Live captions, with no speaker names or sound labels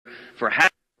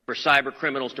for cyber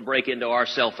criminals to break into our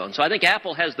cell phones. So I think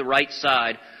Apple has the right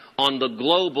side on the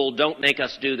global don't make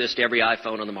us do this to every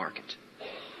iPhone on the market.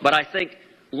 But I think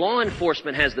law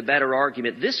enforcement has the better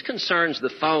argument. This concerns the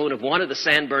phone of one of the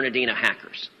San Bernardino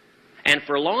hackers. And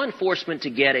for law enforcement to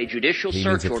get a judicial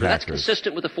search order, that's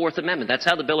consistent with the Fourth Amendment. That's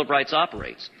how the Bill of Rights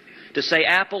operates. To say,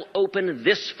 Apple, open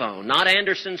this phone, not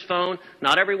Anderson's phone,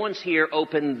 not everyone's here,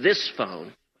 open this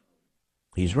phone.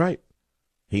 He's right.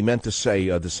 He meant to say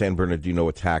the San Bernardino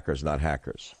attackers, not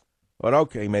hackers. But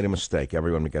okay, he made a mistake.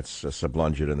 Everyone gets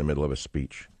sublunged in the middle of a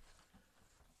speech.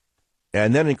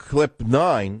 And then in clip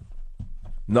 9,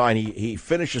 he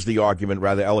finishes the argument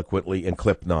rather eloquently in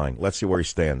clip 9. Let's see where he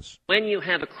stands. When you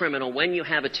have a criminal, when you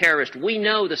have a terrorist, we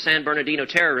know the San Bernardino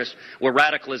terrorists were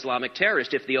radical Islamic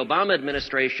terrorists. If the Obama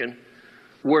administration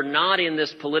were not in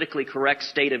this politically correct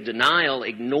state of denial,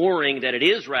 ignoring that it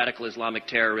is radical Islamic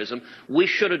terrorism, we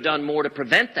should have done more to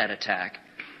prevent that attack.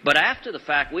 But after the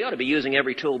fact, we ought to be using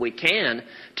every tool we can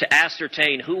to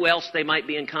ascertain who else they might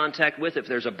be in contact with, if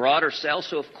there's a broader cell.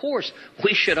 So, of course,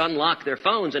 we should unlock their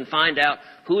phones and find out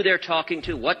who they're talking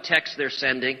to, what texts they're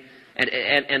sending,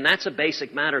 and that's a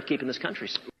basic matter of keeping this country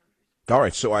safe. All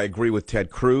right, so I agree with Ted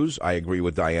Cruz. I agree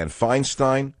with Dianne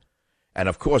Feinstein. And,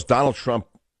 of course, Donald Trump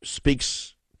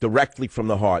speaks directly from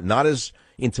the heart, not as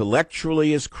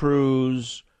intellectually as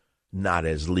Cruz, not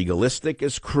as legalistic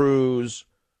as Cruz,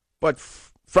 but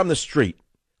from the street.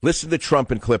 Listen to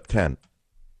Trump in clip 10.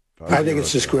 I think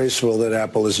it's disgraceful that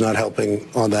Apple is not helping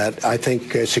on that. I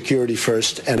think security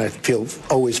first, and I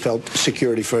always felt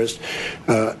security first.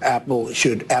 Apple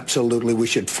should absolutely, we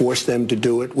should force them to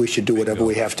do it. We should do whatever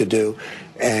we have to do.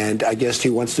 And I guess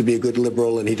he wants to be a good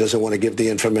liberal and he doesn't want to give the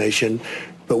information.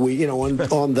 But we,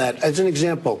 on that, as an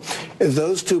example,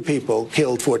 those two people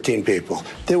killed 14 people.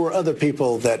 There were other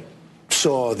people that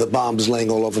saw the bombs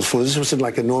laying all over the floor. This wasn't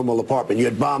like a normal apartment. You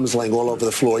had bombs laying all over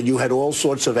the floor. You had all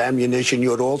sorts of ammunition.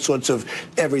 You had all sorts of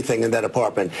everything in that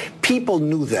apartment. People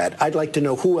knew that. I'd like to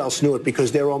know who else knew it,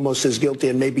 because they're almost as guilty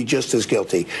and maybe just as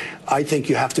guilty. I think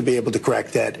you have to be able to crack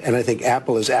that, and I think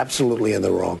Apple is absolutely in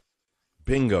the wrong.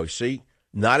 Bingo. See?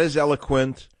 Not as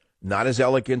eloquent, not as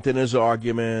elegant in his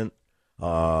argument,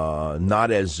 not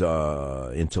as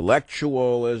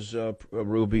intellectual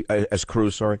as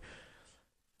Cruz, sorry.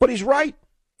 But he's right.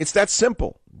 It's that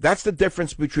simple. That's the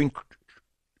difference between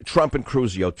Trump and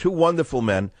Cruzio, two wonderful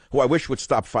men who I wish would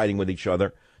stop fighting with each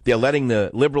other. They're letting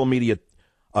the liberal media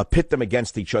pit them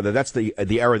against each other. That's the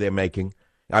error they're making.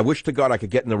 I wish to God I could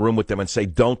get in the room with them and say,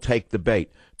 don't take the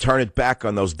bait. Turn it back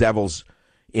on those devils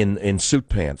in suit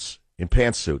pants, in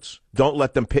pantsuits. Don't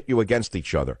let them pit you against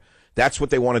each other. That's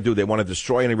what they want to do. They want to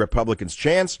destroy any Republican's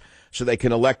chance so they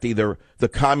can elect either the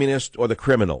communist or the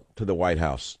criminal to the White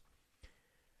House.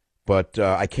 But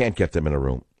I can't get them in a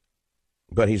room.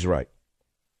 But he's right.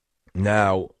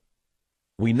 Now,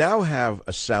 we now have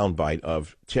a soundbite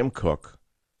of Tim Cook.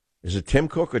 Is it Tim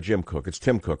Cook or Jim Cook? It's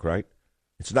Tim Cook, right?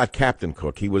 It's not Captain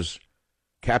Cook.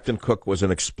 Captain Cook was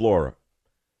an explorer.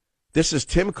 This is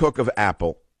Tim Cook of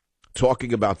Apple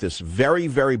talking about this very,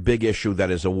 very big issue that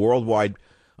is a worldwide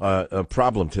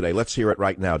problem today. Let's hear it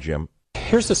right now, Jim.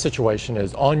 Here's the situation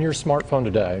is, on your smartphone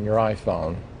today, on your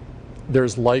iPhone,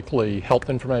 there's likely health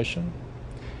information,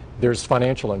 there's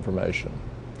financial information,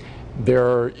 there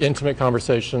are intimate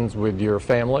conversations with your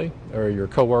family or your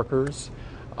coworkers,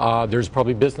 there's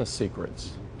probably business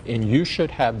secrets, and you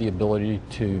should have the ability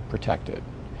to protect it.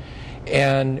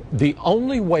 And the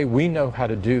only way we know how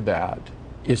to do that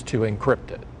is to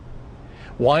encrypt it.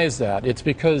 Why is that? It's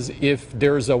because if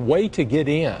there's a way to get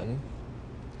in,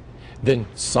 then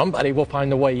somebody will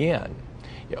find the way in.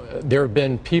 There have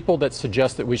been people that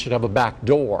suggest that we should have a back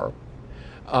door,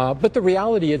 but the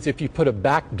reality is if you put a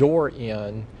back door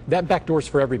in, that back door is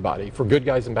for everybody, for good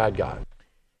guys and bad guys.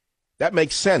 That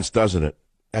makes sense, doesn't it?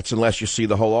 That's unless you see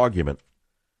the whole argument.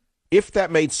 If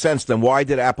that made sense, then why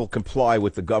did Apple comply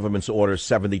with the government's orders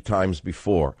 70 times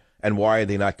before? And why are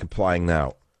they not complying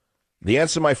now? The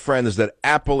answer, my friend, is that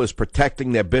Apple is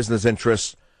protecting their business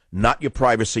interests, not your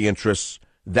privacy interests.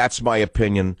 That's my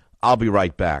opinion. I'll be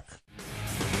right back.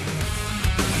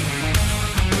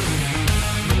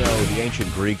 The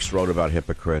ancient Greeks wrote about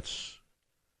hypocrites.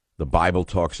 The Bible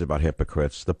talks about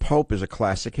hypocrites. The Pope is a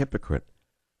classic hypocrite.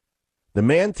 The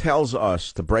man tells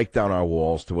us to break down our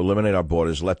walls, to eliminate our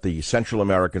borders, let the Central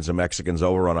Americans and Mexicans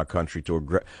overrun our country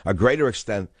to a greater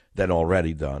extent than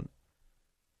already done.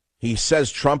 He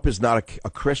says Trump is not a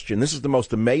Christian. This is the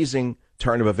most amazing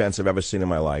turn of events I've ever seen in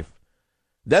my life.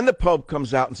 Then the Pope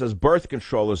comes out and says birth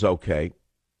control is okay.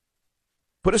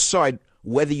 Put aside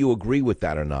whether you agree with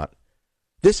that or not.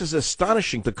 This is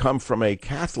astonishing to come from a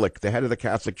Catholic, the head of the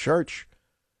Catholic Church.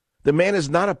 The man is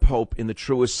not a pope in the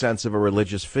truest sense of a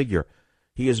religious figure.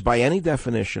 He is, by any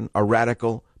definition, a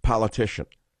radical politician.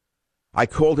 I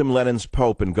called him Lenin's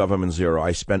pope in Government Zero.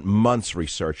 I spent months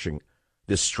researching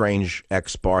this strange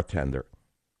ex-bartender.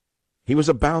 He was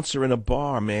a bouncer in a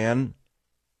bar, man.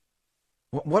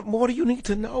 What more do you need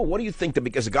to know? What do you think that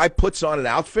because a guy puts on an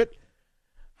outfit?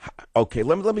 Okay,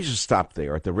 let me just stop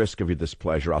there. At the risk of your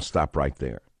displeasure, I'll stop right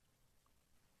there.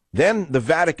 Then the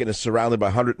Vatican is surrounded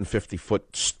by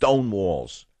 150-foot stone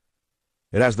walls.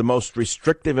 It has the most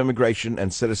restrictive immigration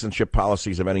and citizenship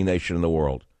policies of any nation in the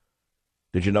world.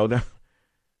 Did you know that?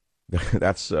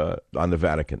 That's on the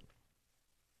Vatican.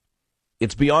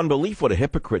 It's beyond belief what a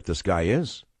hypocrite this guy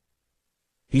is.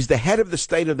 He's the head of the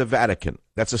state of the Vatican.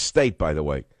 That's a state, by the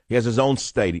way. He has his own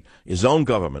state, his own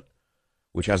government,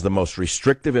 which has the most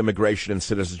restrictive immigration and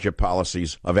citizenship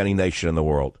policies of any nation in the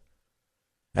world.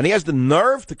 And he has the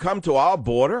nerve to come to our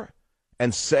border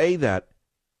and say that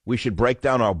we should break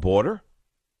down our border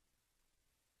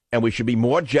and we should be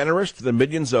more generous to the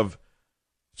millions of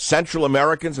Central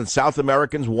Americans and South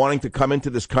Americans wanting to come into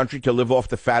this country to live off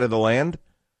the fat of the land.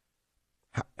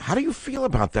 How do you feel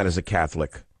about that as a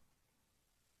Catholic?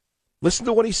 Listen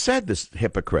to what he said, this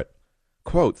hypocrite.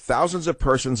 Quote, thousands of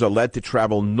persons are led to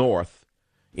travel north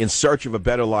in search of a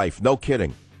better life. No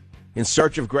kidding. In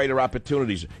search of greater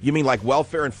opportunities. You mean like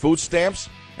welfare and food stamps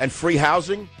and free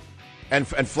housing and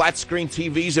flat-screen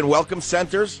TVs and welcome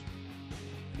centers?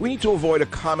 We need to avoid a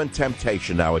common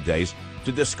temptation nowadays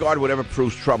to discard whatever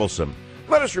proves troublesome.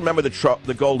 Let us remember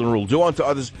the golden rule. Do unto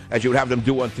others as you would have them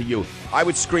do unto you. I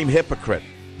would scream hypocrite.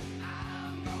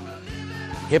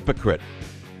 Hypocrite.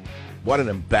 What an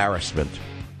embarrassment.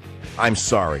 I'm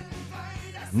sorry.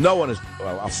 No one is...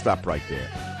 Well, I'll stop right there.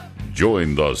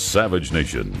 Join the Savage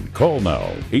Nation. Call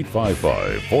now,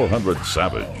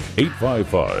 855-400-SAVAGE.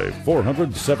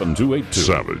 855-400-7282.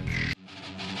 Savage.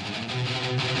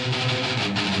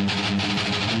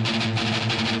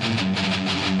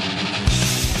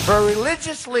 For a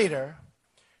religious leader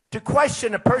to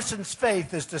question a person's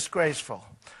faith is disgraceful.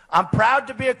 I'm proud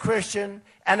to be a Christian,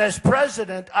 and as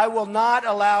president, I will not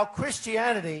allow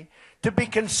Christianity to be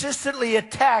consistently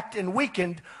attacked and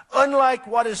weakened, unlike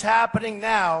what is happening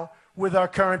now with our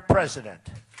current president.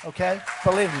 Okay?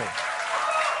 Believe me.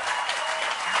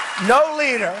 No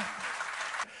leader,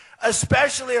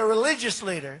 especially a religious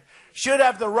leader, should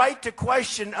have the right to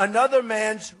question another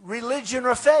man's religion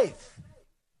or faith.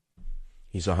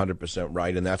 He's 100%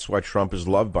 right, and that's why Trump is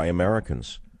loved by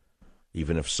Americans.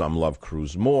 Even if some love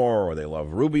Cruz more or they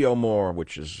love Rubio more,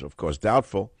 which is, of course,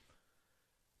 doubtful.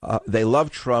 They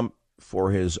love Trump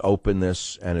for his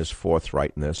openness and his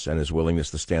forthrightness and his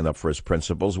willingness to stand up for his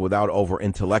principles without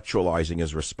over-intellectualizing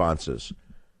his responses.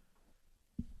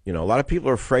 You know, a lot of people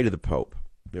are afraid of the Pope.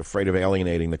 They're afraid of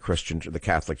alienating the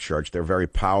Catholic Church. They're a very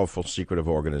powerful, secretive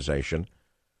organization.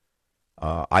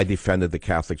 I defended the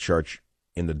Catholic Church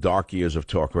in the dark years of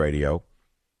talk radio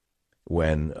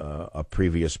when a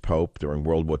previous pope during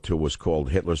World War II was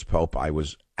called Hitler's Pope. I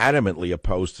was adamantly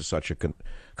opposed to such a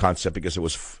concept because it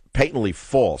was patently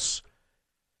false.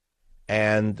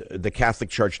 And the Catholic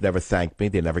Church never thanked me.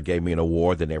 They never gave me an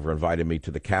award. They never invited me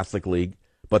to the Catholic League.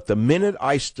 But the minute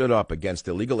I stood up against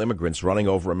illegal immigrants running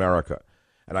over America,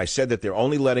 and I said that they're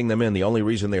only letting them in, the only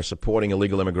reason they're supporting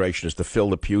illegal immigration is to fill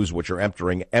the pews, which are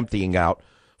emptying out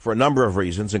for a number of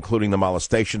reasons, including the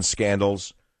molestation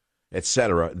scandals,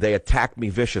 etc. They attacked me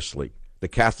viciously. The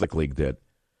Catholic League did.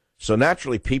 So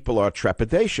naturally, people are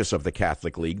trepidatious of the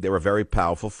Catholic League. They're a very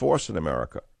powerful force in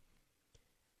America.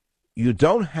 You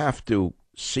don't have to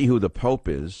see who the Pope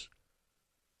is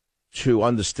to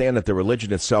understand that the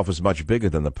religion itself is much bigger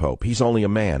than the Pope. He's only a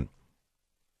man.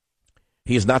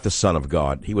 He is not the Son of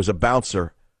God. He was a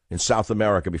bouncer in South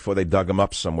America before they dug him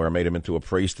up somewhere, made him into a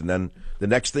priest, and then the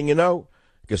next thing you know,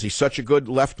 because he's such a good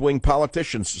left-wing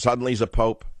politician, suddenly he's a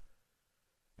pope.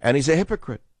 And he's a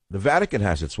hypocrite. The Vatican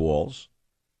has its walls.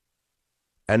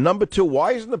 And number two,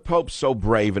 why isn't the Pope so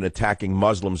brave in attacking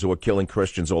Muslims who are killing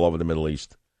Christians all over the Middle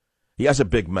East? He has a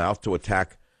big mouth to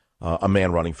attack a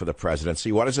man running for the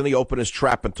presidency. Why doesn't he open his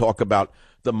trap and talk about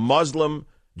the Muslim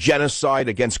genocide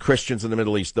against Christians in the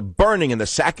Middle East, the burning and the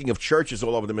sacking of churches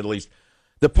all over the Middle East?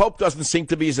 The Pope doesn't seem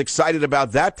to be as excited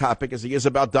about that topic as he is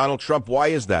about Donald Trump. Why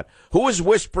is that? Who is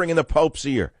whispering in the Pope's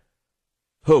ear?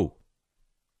 Who?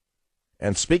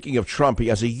 And speaking of Trump, he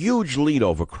has a huge lead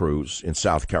over Cruz in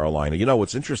South Carolina. You know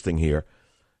what's interesting here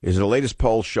is the latest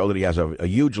polls show that he has a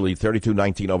huge lead,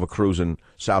 32-19 over Cruz in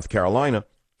South Carolina.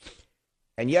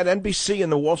 And yet NBC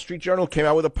and the Wall Street Journal came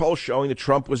out with a poll showing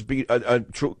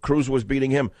that Cruz was beating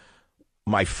him.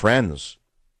 My friends,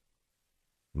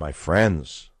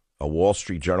 a Wall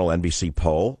Street Journal NBC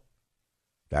poll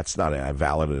That's not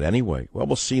valid in any way. Well,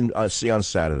 we'll see on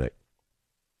Saturday.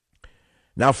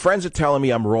 Now, friends are telling me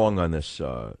I'm wrong on this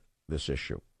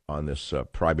issue, on this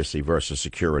privacy versus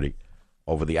security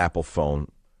over the Apple phone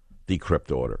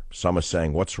decrypt order. Some are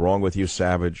saying, what's wrong with you,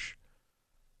 Savage?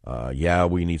 Yeah,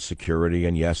 we need security,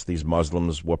 and yes, these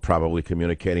Muslims were probably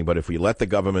communicating, but if we let the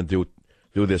government do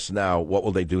this now, what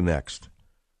will they do next?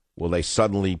 Will they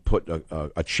suddenly put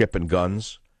a chip in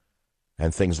guns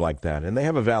and things like that? And they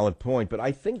have a valid point, but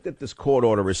I think that this court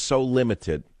order is so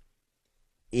limited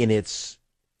in its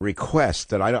request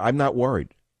that I'm not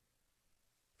worried,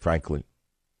 frankly.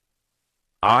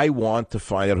 I want to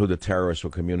find out who the terrorists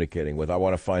were communicating with. I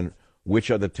want to find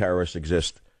which other terrorists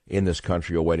exist in this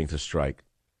country or waiting to strike.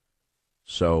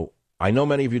 So I know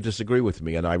many of you disagree with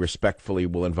me, and I respectfully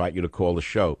will invite you to call the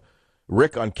show.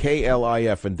 Rick on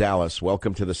KLIF in Dallas,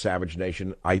 welcome to the Savage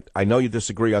Nation. I know you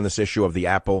disagree on this issue of the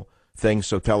Apple thing,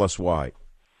 so tell us why.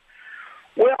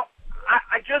 Well,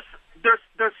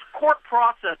 there's court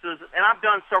processes, and I've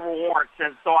done several warrants,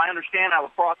 and so I understand how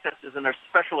the process is, and there's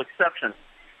special exceptions.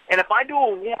 And if I do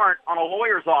a warrant on a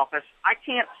lawyer's office, I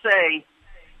can't say,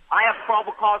 I have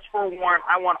probable cause for a warrant,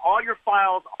 I want all your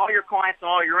files, all your clients, and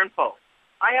all your info.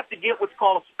 I have to get what's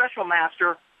called a special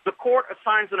master. The court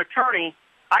assigns an attorney.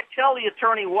 I tell the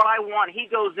attorney what I want. He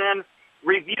goes in,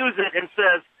 reviews it, and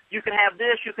says, you can have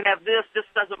this, this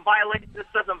doesn't violate,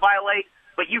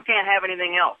 but you can't have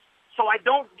anything else. So I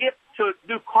don't get to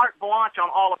do carte blanche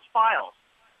on all its files.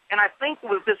 And I think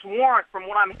with this warrant, from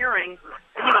what I'm hearing,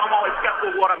 I'm always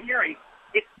skeptical of what I'm hearing,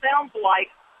 it sounds like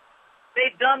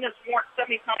they've done this warrant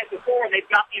 70 times before and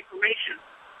they've got the information.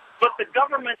 But the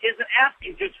government isn't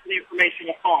asking just for the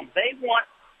information on the phone. They want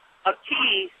a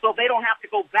key so they don't have to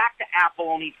go back to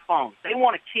Apple on each phone. They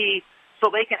want a key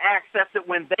so they can access it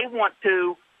when they want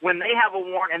to, when they have a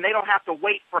warrant, and they don't have to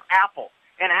wait for Apple.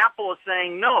 And Apple is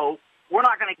saying, no, we're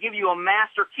not going to give you a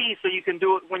master key so you can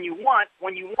do it when you want.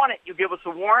 When you want it, you give us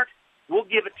a warrant. We'll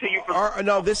give it to you.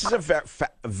 No, this is a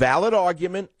valid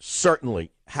argument, certainly.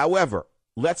 However,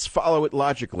 let's follow it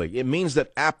logically. It means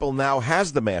that Apple now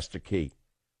has the master key.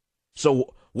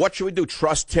 So what should we do?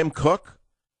 Trust Tim Cook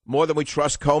more than we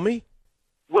trust Comey?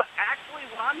 Well, actually,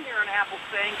 what I'm hearing Apple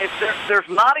saying is there's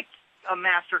not a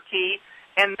master key,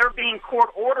 and they're being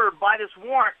court-ordered by this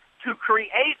warrant to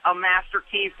create a master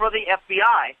key for the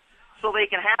FBI so they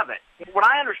can have it. What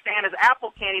I understand is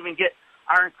Apple can't even get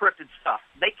our encrypted stuff.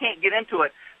 They can't get into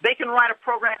it. They can write a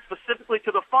program specifically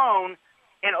to the phone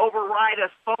and override a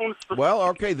phone-specific. Well,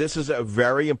 okay, this is a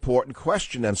very important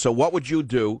question. And so what would you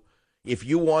do if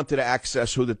you wanted to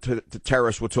access who the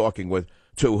terrorists were talking with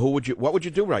to? What would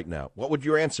you do right now? What would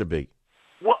your answer be?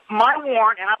 Well, my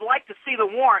warrant, and I'd like to see the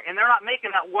warrant, and they're not making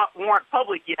that warrant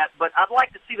public yet, but I'd like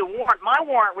to see the warrant. My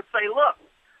warrant would say, look,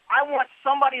 I want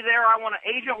somebody there. I want an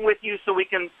agent with you so we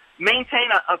can maintain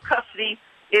a custody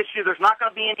issue. There's not going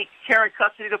to be any carrying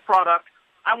custody of the product.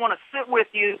 I want to sit with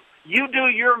you. You do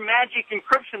your magic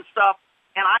encryption stuff,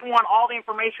 and I want all the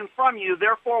information from you.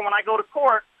 Therefore, when I go to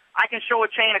court, I can show a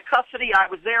chain of custody. I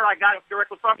was there. I got it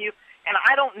directly from you, and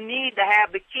I don't need to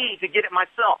have the key to get it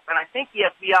myself. And I think the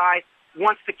FBI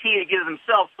wants the key to get it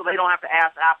themselves so they don't have to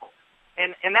ask Apple.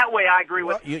 And that way I agree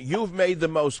with you. You've made the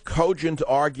most cogent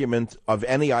argument of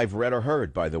any I've read or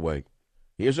heard, by the way.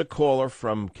 Here's a caller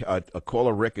from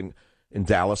Rick in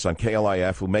Dallas on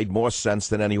KLIF who made more sense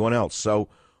than anyone else. So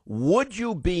would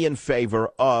you be in favor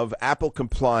of Apple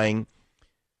complying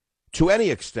to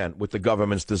any extent with the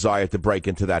government's desire to break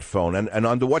into that phone? And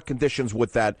under what conditions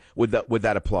would that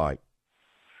apply?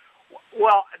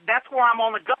 Well, that's where I'm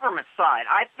on the government side.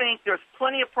 I think there's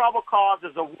plenty of probable cause.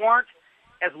 There's a warrant.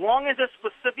 As long as it's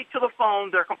specific to the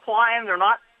phone, they're complying. They're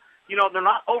not, they're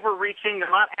not overreaching. They're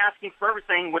not asking for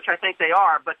everything, which I think they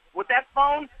are. But with that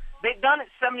phone, they've done it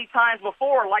 70 times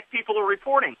before, like people are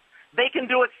reporting. They can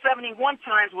do it 71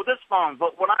 times with this phone.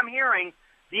 But what I'm hearing,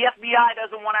 the FBI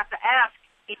doesn't want to have to ask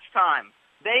each time.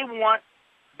 They want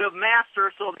the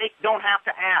master so they don't have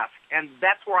to ask. And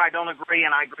that's where I don't agree,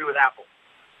 and I agree with Apple.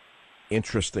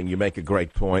 Interesting. You make a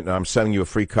great point. And I'm sending you a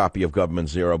free copy of Government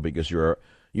Zero because you're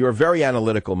a very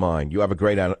analytical mind. You have a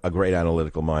great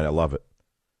analytical mind. I love it.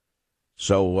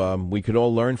 So we could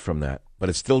all learn from that, but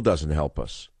it still doesn't help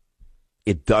us.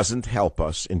 It doesn't help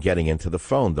us in getting into the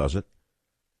phone, does it?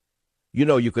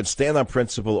 You could stand on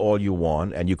principle all you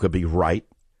want, and you could be right.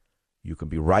 You could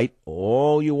be right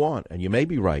all you want, and you may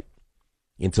be right.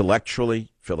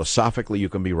 Intellectually, philosophically, you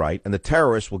can be right, and the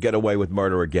terrorists will get away with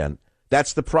murder again.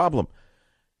 That's the problem.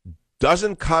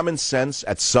 Doesn't common sense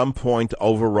at some point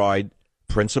override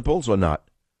principles or not?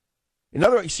 In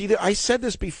other words, see, I said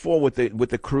this before with the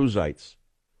Cruisites.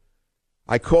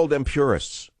 I called them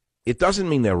purists. It doesn't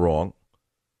mean they're wrong.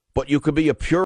 but you could be a pure